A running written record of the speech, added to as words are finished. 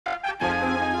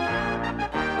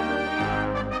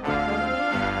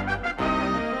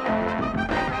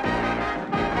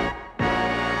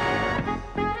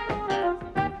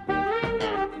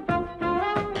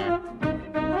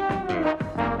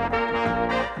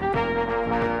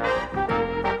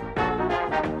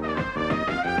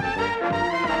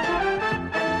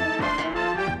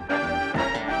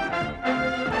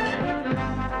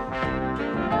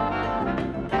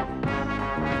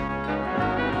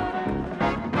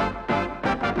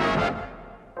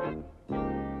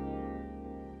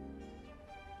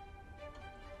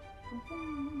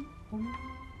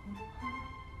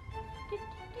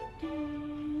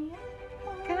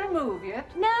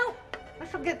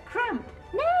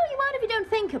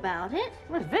think about it.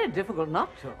 Well, it's very difficult not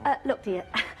to. Look, dear,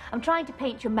 I'm trying to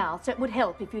paint your mouth, so it would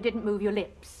help if you didn't move your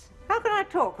lips. How can I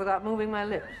talk without moving my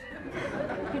lips?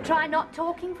 You try not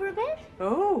talking for a bit?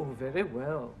 Oh, very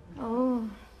well. Oh,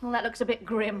 well, that looks a bit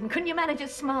grim. Couldn't you manage a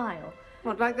smile?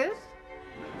 What, like this?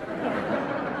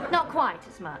 Not quite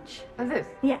as much. Like this?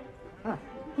 Yeah. Oh.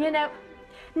 You know,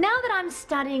 now that I'm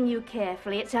studying you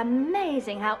carefully, it's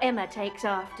amazing how Emma takes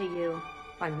after you.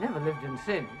 I never lived in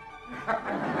sin.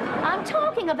 I'm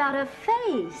talking about her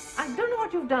face. I don't know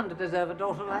what you've done to deserve a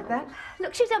daughter like that.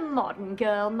 Look, she's a modern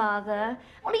girl, Mother.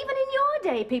 Well, even in your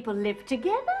day, people lived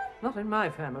together. Not in my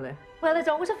family. Well, there's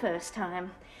always a first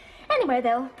time. Anyway,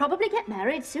 they'll probably get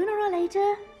married sooner or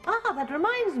later. Ah, that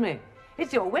reminds me.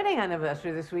 It's your wedding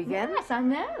anniversary this weekend. Yes, I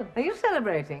know. Are you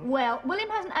celebrating? Well, William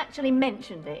hasn't actually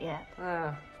mentioned it yet.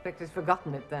 Ah, expect he's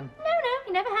forgotten it then. No,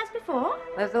 he never has before.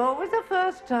 There's always a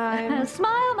first time.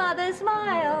 Smile, Mother,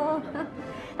 smile.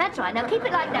 That's right, now keep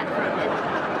it like that for a bit.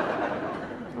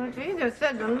 Well, it's easier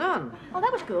said than done. Oh,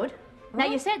 that was good. Now,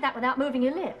 you said that without moving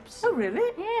your lips. Oh,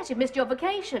 really? Yes, you've missed your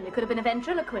vacation. You could have been a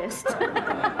ventriloquist. Hi,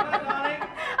 darling.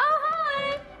 Oh,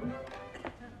 hi.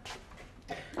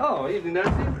 Oh, evening,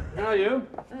 Nancy. How are you?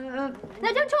 No,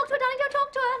 don't talk to her, darling, don't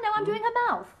talk to her. No, I'm doing her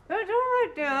mouth. It's all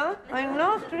right, dear. I'm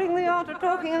mastering the art of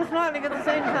talking and smiling at the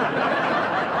same time.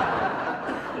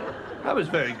 That was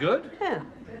very good. Yeah.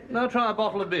 Now try a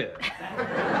bottle of beer.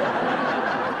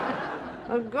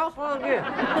 A gospel of gift.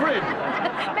 Prim.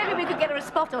 Maybe we could get her a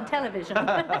spot on television.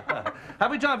 Have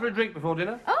we time for a drink before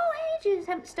dinner? Oh, ages.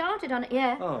 Haven't started on it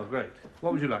yet. Oh, great.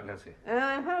 What would you like, Nancy?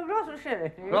 Have a glass of sherry,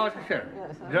 please. Glass of sherry.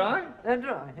 Yes. Dry?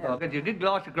 Dry, yes. I'll get you a good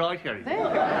glass of dry sherry. Thank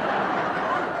you.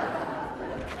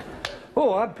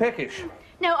 Oh, I'm peckish.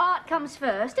 No, Art comes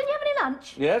first. Didn't you have any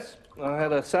lunch? Yes, I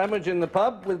had a sandwich in the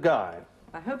pub with Guy.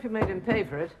 I hope you made him pay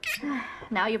for it.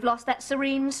 Now you've lost that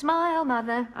serene smile,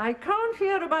 Mother. I can't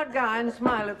hear about Guy and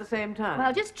smile at the same time.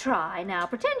 Well, just try now.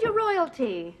 Pretend you're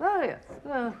royalty. Oh, yes.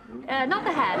 Not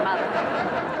the hand,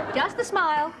 Mother. Just the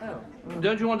smile.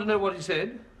 Don't you want to know what he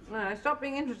said? No, I stopped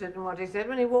being interested in what he said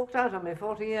when he walked out on me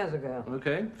 40 years ago.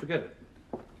 Okay, forget it.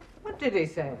 What did he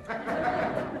say?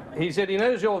 He said he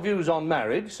knows your views on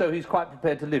marriage, so he's quite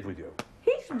prepared to live with you.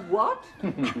 He's what?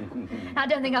 I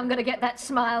don't think I'm going to get that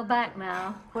smile back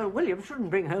now. Well, William shouldn't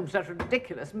bring home such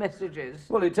ridiculous messages.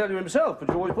 Well, he'd tell you himself, but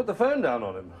you always put the phone down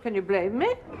on him. Can you blame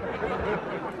me?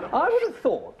 I would have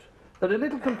thought that a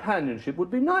little companionship would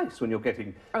be nice when you're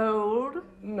getting... Old?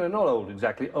 No, not old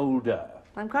exactly, older.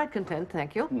 I'm quite content,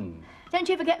 thank you. Don't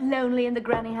you ever get lonely in the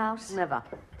granny house? Never.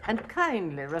 And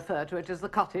kindly refer to it as the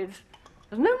cottage.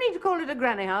 There's no need to call it a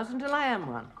granny house until I am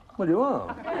one. Well, you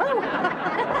are. Oh,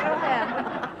 I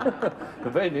am.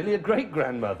 You're very nearly a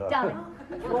great-grandmother. Darling.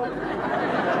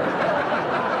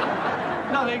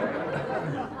 Nothing.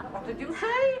 What did you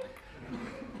say?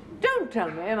 Don't tell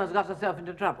me Emma's got herself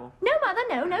into trouble. No, Mother,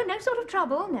 no sort of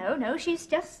trouble. No, she's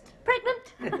just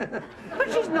pregnant.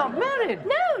 But she's not married.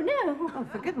 No. Oh,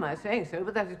 forgive my saying so,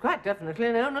 but that is quite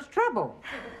definitely known as trouble.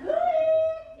 Is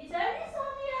only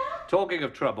Sonia? Talking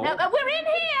of trouble... No, we're in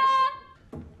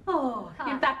here. Oh,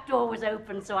 your back door was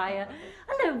open, so I...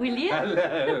 Hello, William.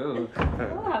 Hello.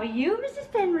 Oh, how are you, Mrs.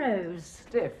 Penrose?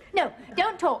 Stiff. No,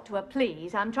 don't talk to her,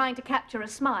 please. I'm trying to capture a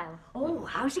smile. Oh,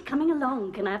 how's it coming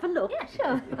along? Can I have a look? Yeah,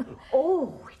 sure.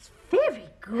 Oh, it's very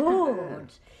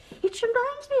good. It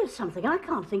reminds me of something. I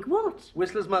can't think what.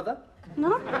 Whistler's mother?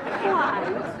 Not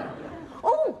quite.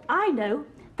 Oh, I know.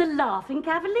 The Laughing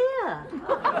Cavalier.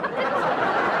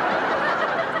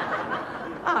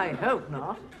 I hope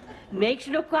not. Makes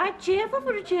you look quite cheerful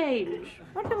for a change.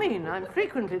 What do you mean? I'm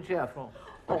frequently cheerful.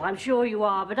 Oh, I'm sure you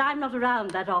are, but I'm not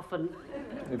around that often.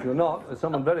 If you're not, there's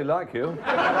someone very like you.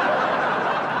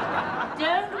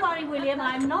 Don't worry, William.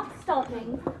 I'm not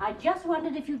stopping. I just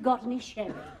wondered if you'd got any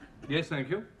sherry. Yes, thank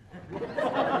you. Do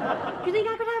you think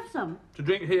I could have some? To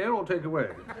drink here or take away?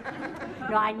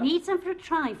 No, I need some for a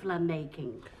trifle I'm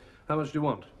making. How much do you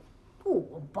want? Oh,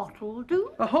 a bottle will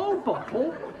do. A whole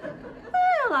bottle?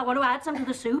 Well, I want to add some to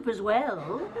the soup as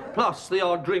well. Plus the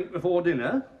odd drink before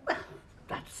dinner?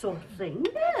 That sort of thing,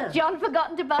 yes. John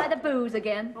forgotten to buy the booze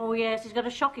again. Oh, yes, he's got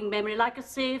a shocking memory, like a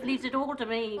sieve, leaves it all to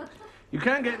me. You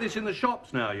can get this in the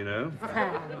shops now, you know.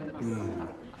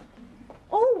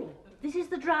 Oh, this is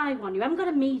the dry one. You haven't got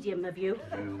a medium, have you?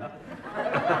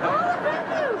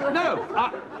 No!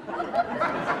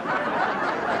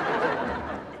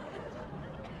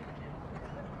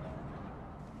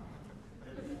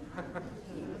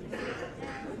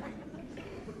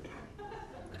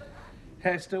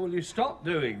 Hester, will you stop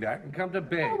doing that and come to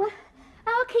bed? Oh,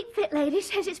 our Keep Fit lady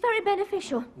says it's very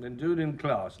beneficial. Then do it in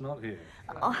class, not here.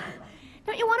 Oh,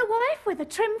 don't you want a wife with a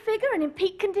trim figure and in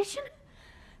peak condition?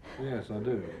 Yes, I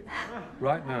do.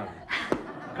 Right now.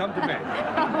 Come to bed.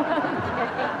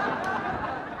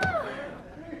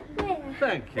 Yeah.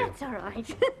 Thank you. That's all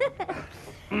right.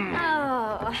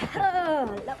 Oh,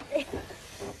 lovely.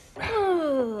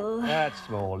 Oh. That's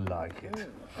more like it.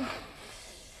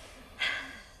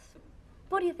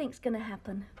 What do you think's going to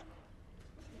happen?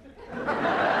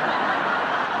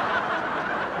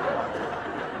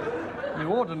 You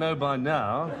ought to know by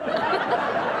now.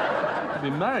 You've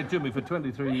been married to me for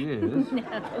 23 years. No,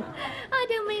 I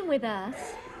don't mean with us.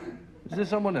 Is there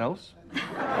someone else?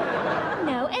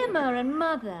 No, Emma and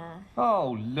Mother.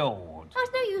 Oh, Lord. Oh,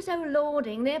 it's no use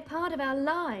lauding. They're part of our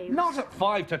lives. Not at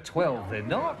 5 to 12, they're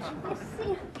not. You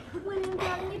see, William,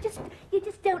 darling, you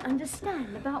just don't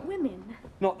understand about women.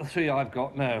 Not the 3 I've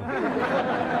got now.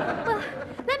 Well,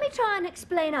 let me try and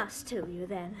explain us to you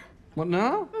then. What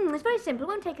now? It's very simple. It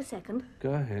won't take a second.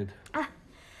 Go ahead.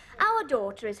 Our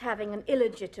daughter is having an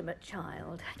illegitimate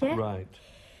child, yeah? Right.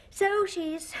 So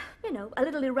she's, you know, a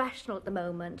little irrational at the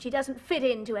moment. She doesn't fit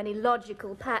into any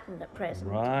logical pattern at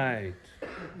present. Right.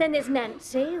 Then there's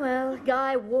Nancy. Well,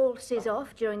 Guy waltzes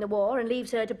off during the war and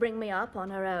leaves her to bring me up on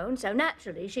her own. So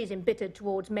naturally, she's embittered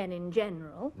towards men in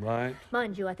general. Right.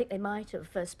 Mind you, I think they might have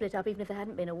split up even if there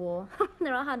hadn't been a war.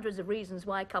 There are hundreds of reasons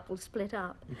why couples split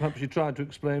up. Perhaps you tried to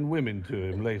explain women to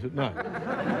him late at night.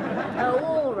 Oh,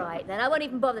 all right then. I won't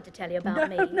even bother to tell you about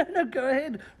me. No, go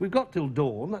ahead. We've got till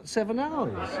dawn. That's 7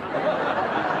 hours.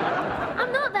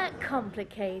 I'm not that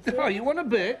complicated. Oh, you want a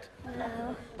bit?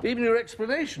 No. Even your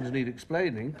explanations need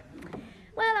explaining.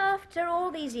 Well, after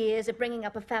all these years of bringing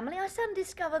up a family, I suddenly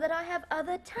discover that I have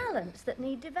other talents that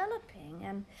need developing.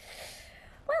 And,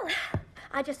 well,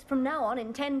 I just from now on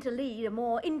intend to lead a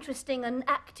more interesting and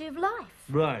active life.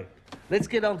 Right. Let's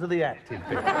get on to the active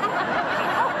bit.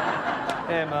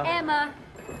 Emma. Emma.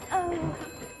 Oh,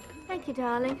 thank you,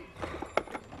 darling.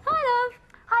 Hi, love.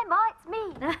 Hi, Ma, it's me.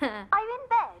 Are you in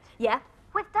bed? Yeah?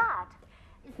 With Dad?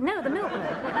 No, the milkman.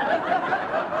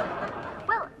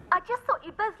 Well, I just thought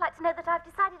you'd both like to know that I've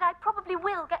decided I probably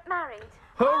will get married.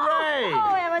 Hooray!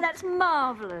 Oh, Emma, that's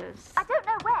marvellous. I don't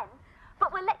know when,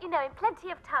 but we'll let you know in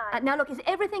plenty of time. Now, look, is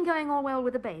everything going all well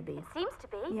with the baby? Seems to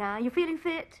be. Yeah, you feeling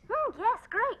fit? Yes,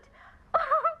 great.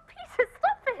 Oh, Peter,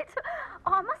 stop it.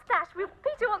 Oh, mustache.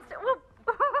 Peter wants to... Well,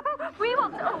 we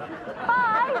want to... Oh,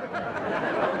 bye.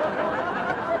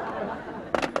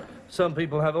 Some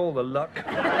people have all the luck.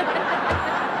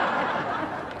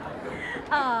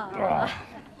 Oh.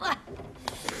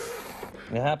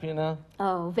 You happy now?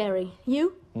 Oh, very.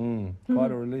 You?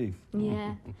 Quite a relief.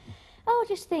 Yeah. Oh,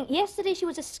 just think. Yesterday she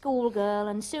was a schoolgirl,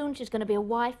 and soon she's going to be a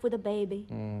wife with a baby.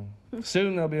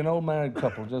 Soon there'll be an old married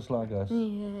couple just like us.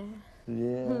 Yeah.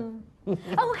 Yeah.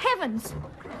 Oh, heavens!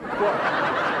 What?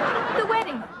 The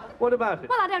wedding. What about it?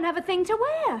 Well, I don't have a thing to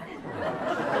wear.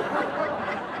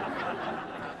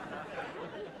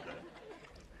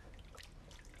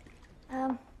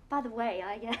 By the way,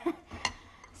 I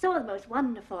saw the most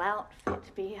wonderful outfit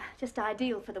to be just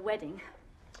ideal for the wedding.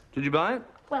 Did you buy it?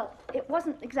 Well, it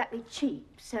wasn't exactly cheap,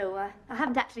 so I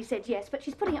haven't actually said yes, but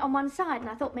she's putting it on one side, and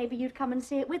I thought maybe you'd come and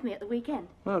see it with me at the weekend.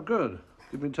 Oh, good.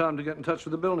 Give me time to get in touch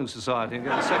with the building society and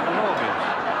get a second mortgage.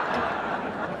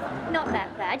 Not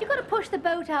that bad. You've got to push the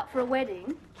boat out for a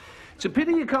wedding. It's a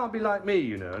pity you can't be like me,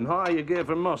 you know, and hire your gear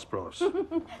from Mossbros.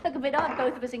 Look a bit odd,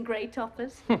 both of us in grey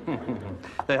toppers.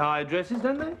 They hire dresses,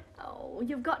 don't they? Oh,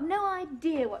 you've got no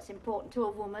idea what's important to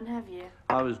a woman, have you?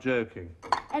 I was joking.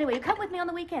 Anyway, you come with me on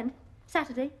the weekend?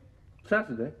 Saturday?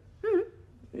 Saturday?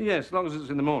 Yes, as long as it's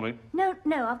in the morning. No,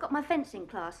 I've got my fencing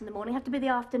class in the morning. Have to be the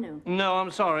afternoon. No, I'm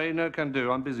sorry. No can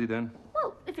do. I'm busy then.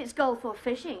 Well, if it's golf or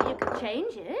fishing, you can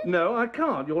change it. No, I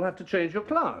can't. You'll have to change your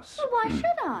class. Well, why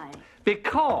should I?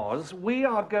 Because we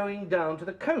are going down to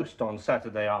the coast on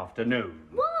Saturday afternoon.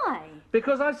 Why?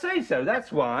 Because I say so,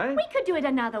 that's why. We could do it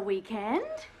another weekend.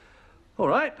 All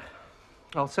right.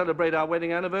 I'll celebrate our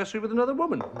wedding anniversary with another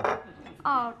woman.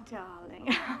 Oh,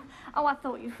 darling. Oh, I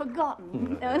thought you'd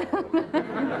forgotten.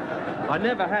 I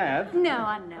never have. No,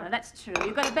 I know. That's true.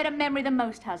 You've got a better memory than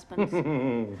most husbands.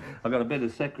 I've got a better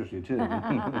secretary, too.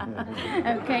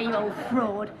 Okay, you old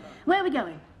fraud. Where are we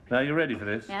going? Now, you ready for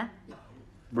this? Yeah?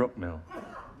 Brookmill.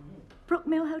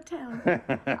 Brookmill Hotel.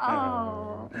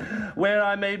 Oh. Where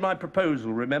I made my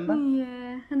proposal, remember?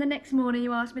 Yeah. And the next morning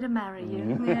you asked me to marry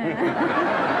you.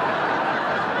 Yeah.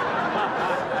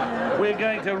 We're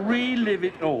going to relive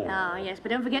it all. Oh, yes,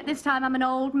 but don't forget this time I'm an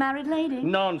old married lady.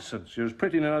 Nonsense. You're as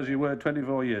pretty now as you were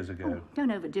 24 years ago. Oh, don't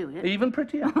overdo it. Even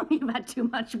prettier. You've had too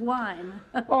much wine.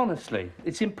 Honestly,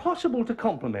 it's impossible to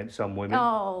compliment some women.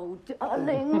 Oh,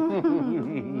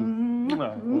 darling.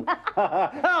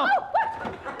 Oh.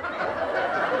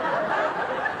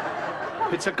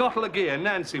 It's a bottle of gear,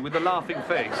 Nancy, with the laughing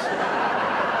face.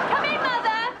 Come in,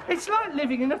 Mother. It's like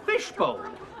living in a fishbowl.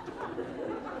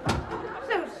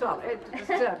 So sorry to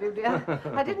disturb you, dear.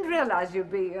 I didn't realise you'd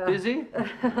be... Busy?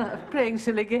 playing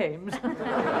silly games.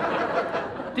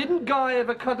 Didn't Guy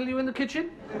ever cuddle you in the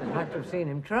kitchen? I'd have seen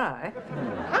him try.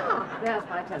 Ah, there's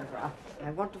my telegraph.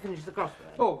 I want to finish the crossword.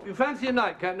 Oh, you fancy a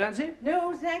nightcap, Nancy?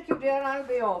 No, thank you, dear. I'll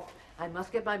be off. I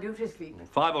must get my beauty sleep.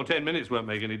 5 or 10 minutes won't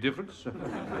make any difference.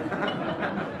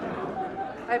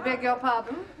 I beg your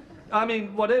pardon? I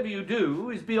mean, whatever you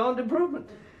do is beyond improvement.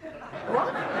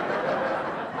 What?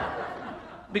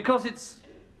 Because it's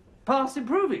past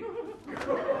improving.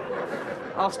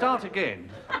 I'll start again.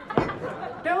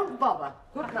 Don't bother.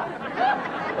 Good night.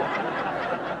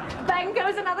 Bang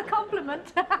goes another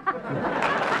compliment.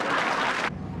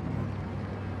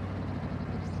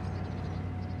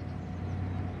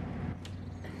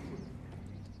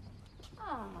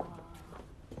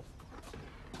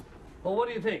 Well, what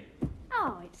do you think?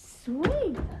 Oh, it's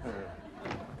sweet.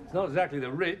 It's not exactly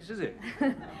the Ritz, is it?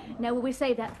 No, well, we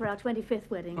saved that for our 25th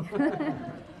wedding.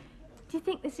 Do you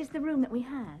think this is the room that we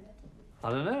had? I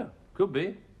don't know. Could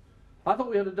be. I thought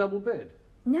we had a double bed.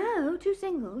 No, 2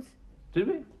 singles. Did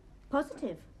we?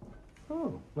 Positive.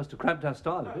 Oh, must have cramped our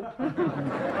style a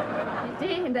bit.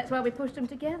 It did, that's why we pushed them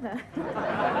together.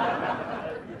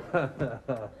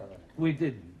 We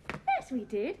didn't. Yes, we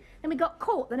did. And we got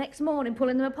caught the next morning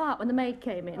pulling them apart when the maid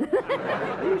came in.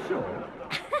 Are you sure?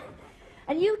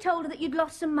 And you told her that you'd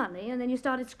lost some money, and then you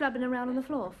started scrubbing around on the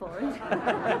floor for it.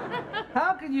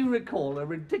 How can you recall a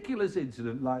ridiculous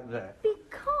incident like that?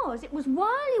 Because it was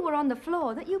while you were on the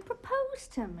floor that you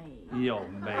proposed to me. You're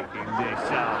making this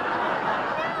up.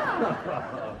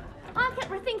 I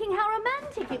kept thinking how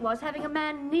romantic it was having a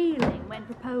man kneeling when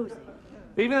proposing.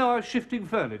 Even though I was shifting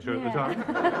furniture at the time.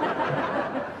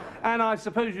 And I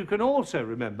suppose you can also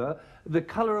remember the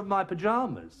colour of my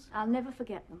pyjamas. I'll never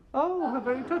forget them. Oh, how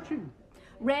very touching.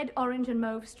 Red, orange and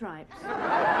mauve stripes.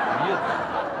 Yes.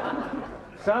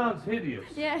 Sounds hideous.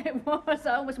 Yeah, it was.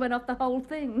 I almost went off the whole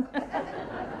thing.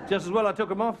 Just as well I took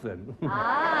them off then.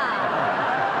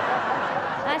 Ah.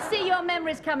 I see your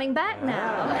memory's coming back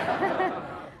now.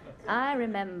 I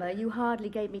remember you hardly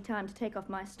gave me time to take off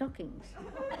my stockings.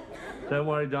 Don't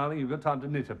worry, darling, you've got time to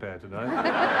knit a pair tonight.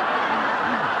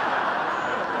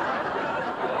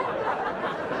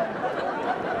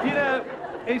 You know,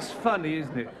 it's funny,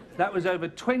 isn't it? That was over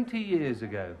 20 years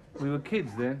ago. We were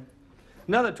kids then.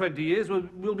 Another 20 years,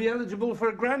 we'll be eligible for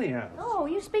a granny house. Oh,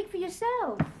 you speak for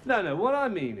yourself. No, what I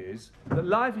mean is that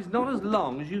life is not as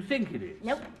long as you think it is.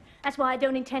 Nope. That's why I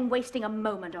don't intend wasting a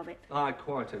moment of it. I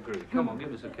quite agree. Come on,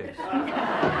 give us a kiss.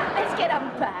 Let's get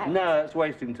unpacked. No, that's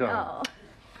wasting time. Oh.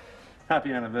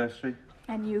 Happy anniversary.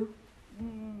 And you?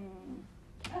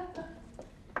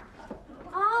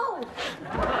 Oh!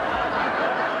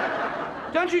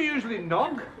 Don't you usually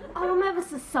knock? Oh, I'm ever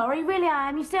so sorry. Really, I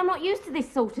am. You see, I'm not used to this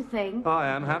sort of thing. I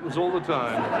am. Happens all the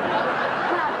time.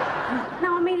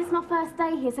 No, I mean, it's my first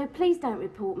day here, so please don't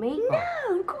report me.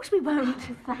 No, of course we won't.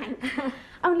 Thanks.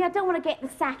 Only I don't want to get the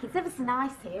sack. It's ever so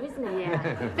nice here, isn't it?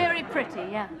 Yeah. Very pretty,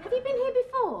 yeah. Have you been here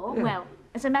before? Well,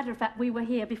 as a matter of fact, we were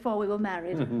here before we were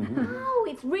married. Oh,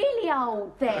 it's really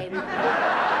old then.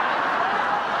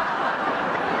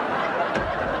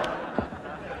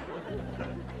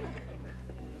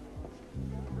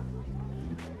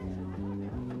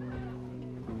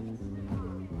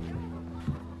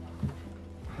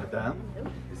 Madame,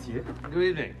 Monsieur, Good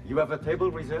evening. you have a table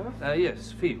reserved?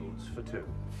 Yes, Fields for 2.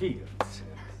 Fields.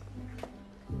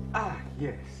 Ah,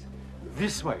 yes.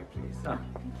 This way, please. Ah.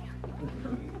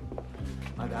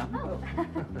 Madame,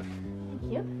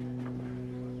 Thank you.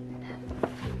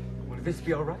 will this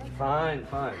be all right? Fine.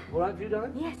 All right for you,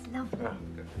 darling? Yes, lovely.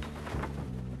 Good.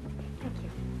 Thank you.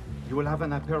 You will have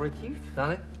an aperitif?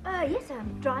 Darling? Yes,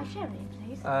 dry sherry,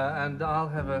 please. And I'll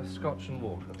have a scotch and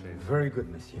water, please. Very good,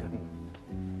 Monsieur.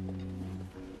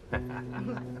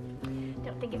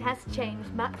 Don't think it has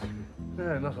changed much.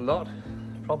 No, not a lot.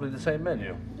 Probably the same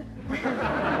menu.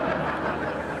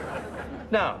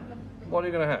 Now, what are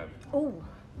you going to have? Oh,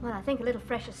 well, I think a little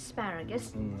fresh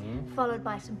asparagus, followed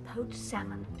by some poached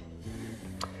salmon.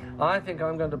 I think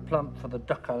I'm going to plump for the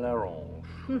duck à l'orange.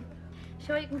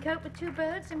 Sure you can cope with 2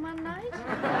 birds in one night?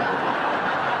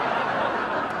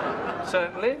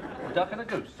 Certainly. Duck and a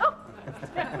goose. Oh.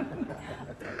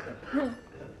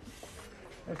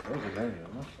 That's very good menu,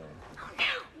 I must say. Oh,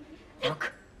 no.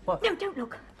 Look. What? No, don't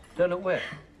look. Don't look where?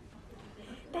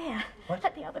 There. What?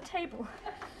 At the other table.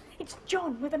 It's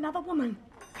John with another woman.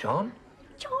 John?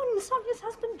 John, Sonia's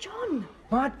husband, John.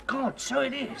 My God, so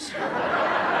it is.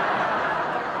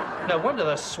 No wonder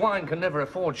the swine can never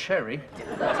afford sherry.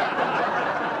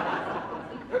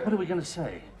 What are we going to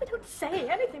say? We don't say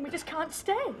anything, we just can't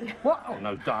stay. What? Oh,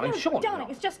 no, darling, No, surely darling,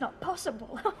 not. it's just not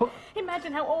possible.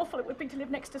 Imagine how awful it would be to live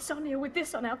next to Sonia with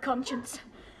this on our conscience.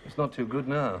 It's not too good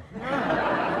now.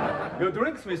 Your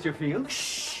drinks, Mr. Field.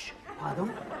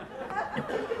 Pardon?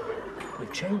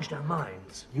 We've changed our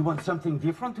minds. You want something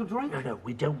different to drink? No,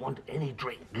 we don't want any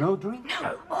drink. No drink?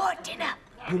 No, or dinner.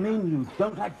 You mean you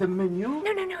don't like the menu?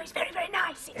 No, it's very, very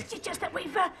nice. It's just that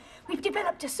we've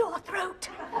developed a sore throat.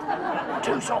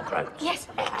 2 sore throats. Yes,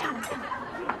 darling.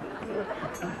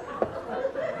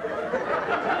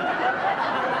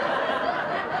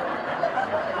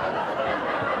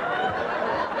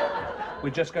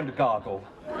 We're just going to gargle.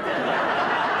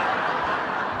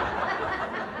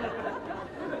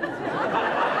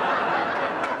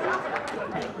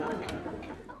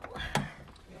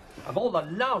 Of all the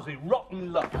lousy,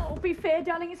 rotten luck. Oh, be fair,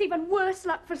 darling, it's even worse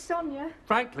luck for Sonia.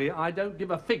 Frankly, I don't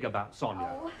give a fig about Sonia.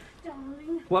 Oh,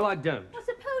 darling. Well, I don't. Well,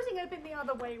 supposing it had been the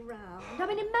other way round. I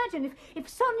mean, imagine if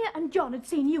Sonia and John had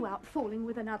seen you out fooling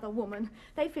with another woman.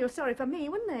 They'd feel sorry for me,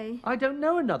 wouldn't they? I don't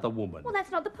know another woman. Well,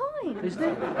 that's not the point. Is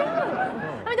there? No.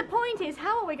 I mean, the point is,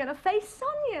 how are we going to face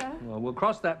Sonia? Well, we'll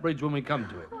cross that bridge when we come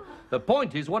to it. The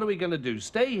point is, what are we going to do?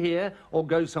 Stay here or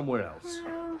go somewhere else?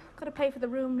 Well, got to pay for the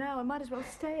room now. I might as well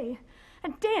stay.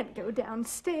 And daren't go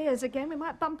downstairs again. We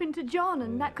might bump into John,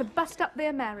 and that could bust up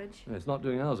their marriage. It's not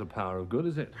doing ours a power of good,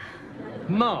 is it?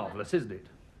 Marvellous, isn't it?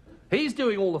 He's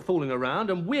doing all the fooling around,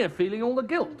 and we're feeling all the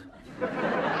guilt. I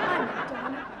know,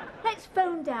 darling. Let's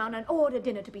phone down and order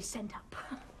dinner to be sent up.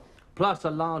 Plus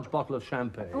a large bottle of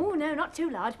champagne. Oh, no, not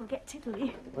too large. We'll get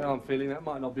tiddly. Well, I'm feeling that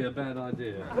might not be a bad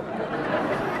idea.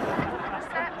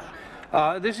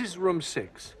 This is room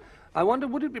 6. I wonder,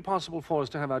 would it be possible for us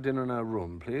to have our dinner in our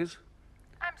room, please?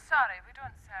 I'm sorry, we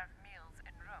don't serve meals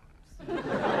in rooms.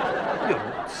 You're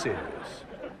not serious.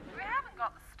 We haven't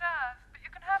got the staff, but you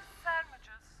can have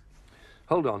sandwiches.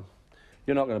 Hold on.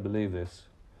 You're not going to believe this.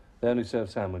 They only serve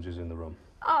sandwiches in the room.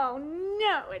 Oh,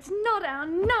 no, it's not our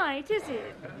night, is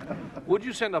it? Would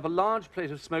you send up a large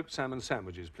plate of smoked salmon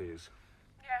sandwiches, please?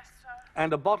 Yes, sir.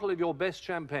 And a bottle of your best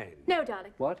champagne. No,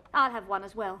 darling. What? I'll have one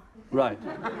as well. Right.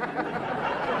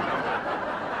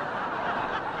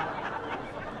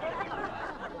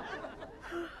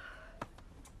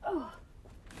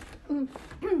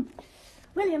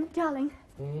 William, darling.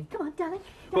 Come on, darling.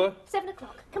 What? 7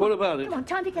 o'clock. Come What on. about it? Come on,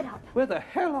 time to get up. Where the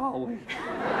hell are we? In the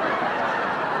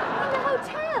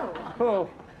hotel. Oh.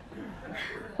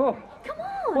 Oh. Come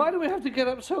on. Why do we have to get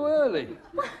up so early?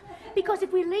 Because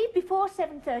if we leave before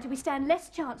 7:30, we stand less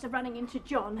chance of running into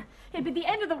John. It'd be the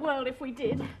end of the world if we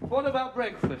did. What about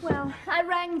breakfast? Well, I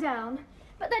rang down,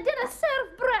 but they didn't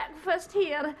serve breakfast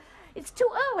here. It's too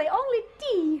early, only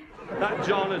tea. That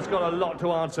John has got a lot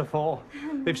to answer for.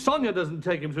 If Sonia doesn't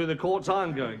take him through the courts,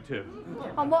 I'm going to.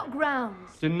 On what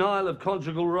grounds? Denial of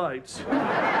conjugal rights.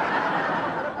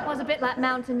 Was a bit like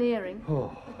mountaineering.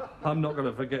 Oh, I'm not going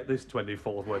to forget this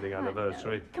 24th wedding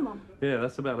anniversary. Come on. Yeah,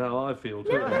 that's about how I feel,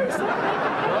 too. No, it's not.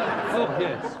 Oh,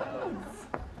 yes.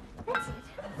 That's it.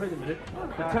 Wait a minute.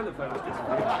 The telephone is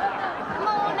disappearing.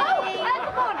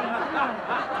 Good morning.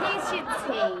 Here's your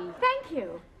tea. Thank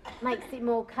you. Makes it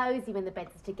more cosy when the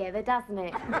beds are together, doesn't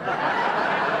it?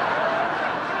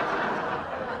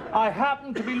 I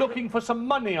happen to be looking for some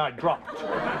money I dropped.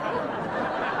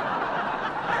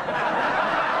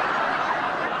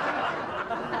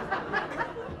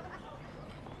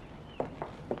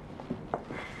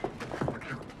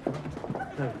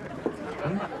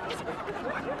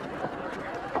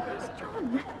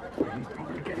 He's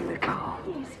probably getting the car.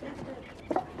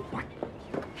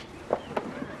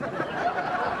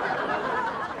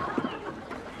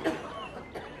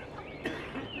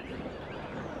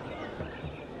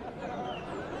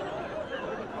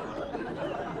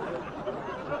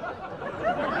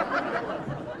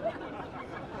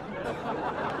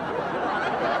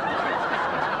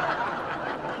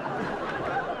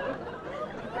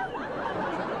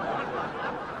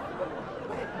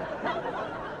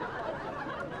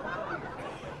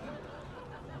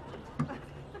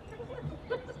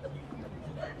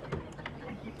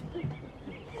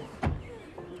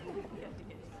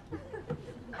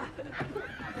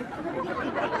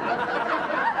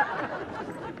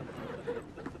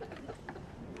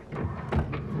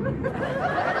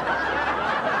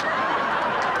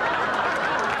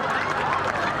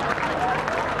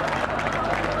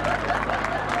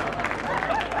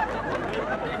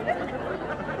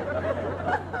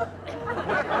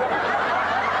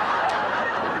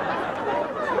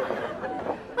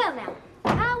 Well, now,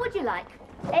 how would you like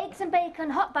eggs and bacon,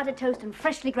 hot buttered toast, and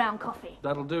freshly ground coffee?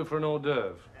 That'll do for an hors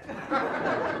d'oeuvre.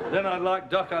 Then I'd like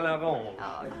duck à l'orange.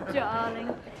 Oh,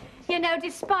 darling. You know,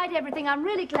 despite everything, I'm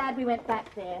really glad we went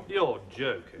back there. You're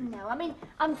joking. No, I mean,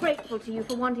 I'm grateful to you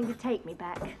for wanting to take me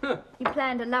back. You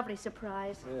planned a lovely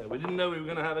surprise. Yeah, we didn't know we were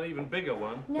going to have an even bigger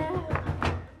one. No.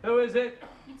 Who is it?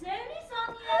 It's only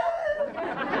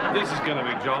Sonia. This is going to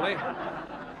be jolly.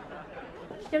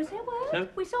 Don't say a word. No.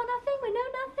 We saw nothing. We know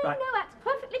nothing. Right. No, act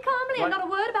perfectly calmly and Right. not a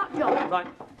word about John. Right.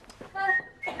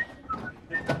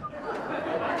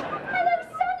 Hello,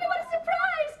 Sonia. What a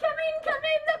surprise. Come in.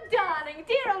 Look, darling.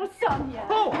 Dear old Sonia.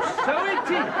 Oh, so it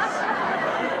is.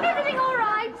 Everything all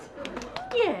right?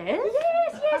 Yes?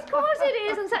 Yes, of course it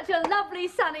is. On such a lovely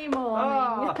sunny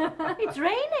morning. It's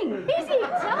raining. Is it?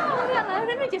 Oh, hello.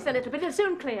 Only just a little bit. It'll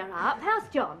soon clear up. How's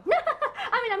John?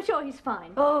 I mean, I'm sure he's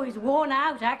fine. Oh, he's worn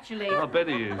out, actually. I bet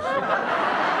he is.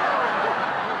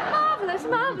 Marvellous,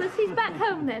 marvellous. He's back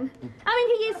home, then. I mean,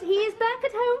 he is back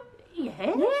at home?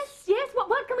 Yes? Yes.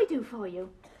 What can we do for you?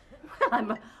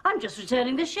 Well, I'm just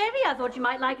returning the sherry. I thought you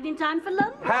might like it in time for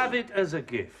lunch. Have it as a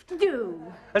gift. Do.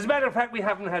 As a matter of fact, we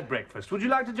haven't had breakfast. Would you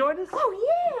like to join us? Oh,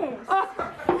 yes.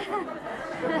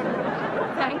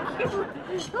 Thank you.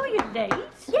 Oh, you're late?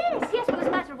 Yes. Well, as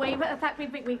a matter of fact,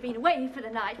 we've been away for the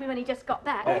night. We've only just got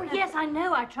back. Oh, yes, I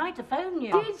know. I tried to phone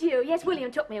you. Did you? Yes,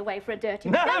 William took me away for a dirty...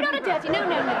 No. not a dirty. No.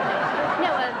 No,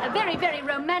 a very, very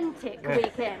romantic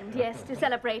weekend, yes, to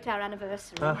celebrate our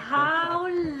anniversary. How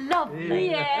lovely.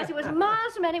 Yes, it was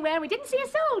miles from anywhere, and we didn't see a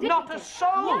soul, did we? Not a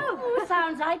soul. No.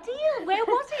 Sounds ideal. Where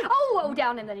was it? Oh,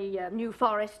 down in the New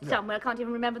Forest somewhere. I can't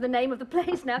even remember the name of the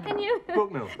place now, can you?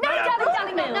 Brookmill. No,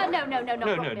 darling, no, not No,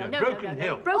 Brookmill. Broken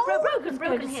Hill.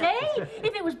 Broken Hill. Say,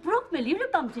 if it was Brookmill, you'd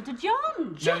have bumped into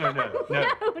John. No.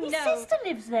 His sister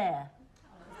lives there.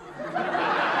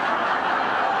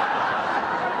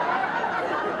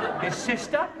 His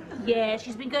sister? Yeah,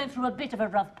 she's been going through a bit of a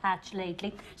rough patch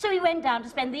lately. So he went down to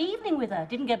spend the evening with her.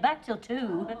 Didn't get back till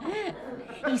 2.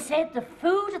 He said the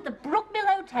food at the Brookmill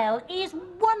Hotel is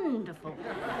wonderful.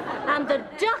 And the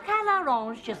duck à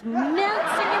l'orange just melts in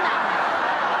your mouth.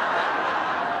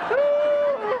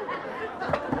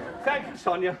 Thank you,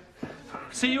 Sonia.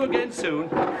 See you again soon.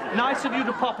 Nice of you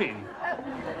to pop in.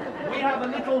 We have a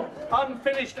little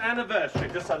unfinished anniversary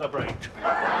to celebrate.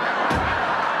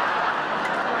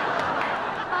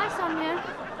 Bye, Sonia.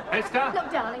 Esther?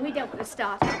 Look, darling, we don't want to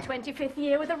start our 25th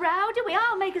year with a row, do we?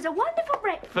 I'll make us a wonderful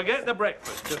breakfast. Forget the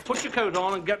breakfast. Just put your coat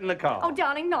on and get in the car. Oh,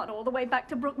 darling, not all the way back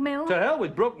to Brookmill. To hell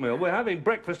with Brookmill. We're having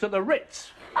breakfast at the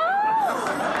Ritz.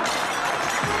 Oh!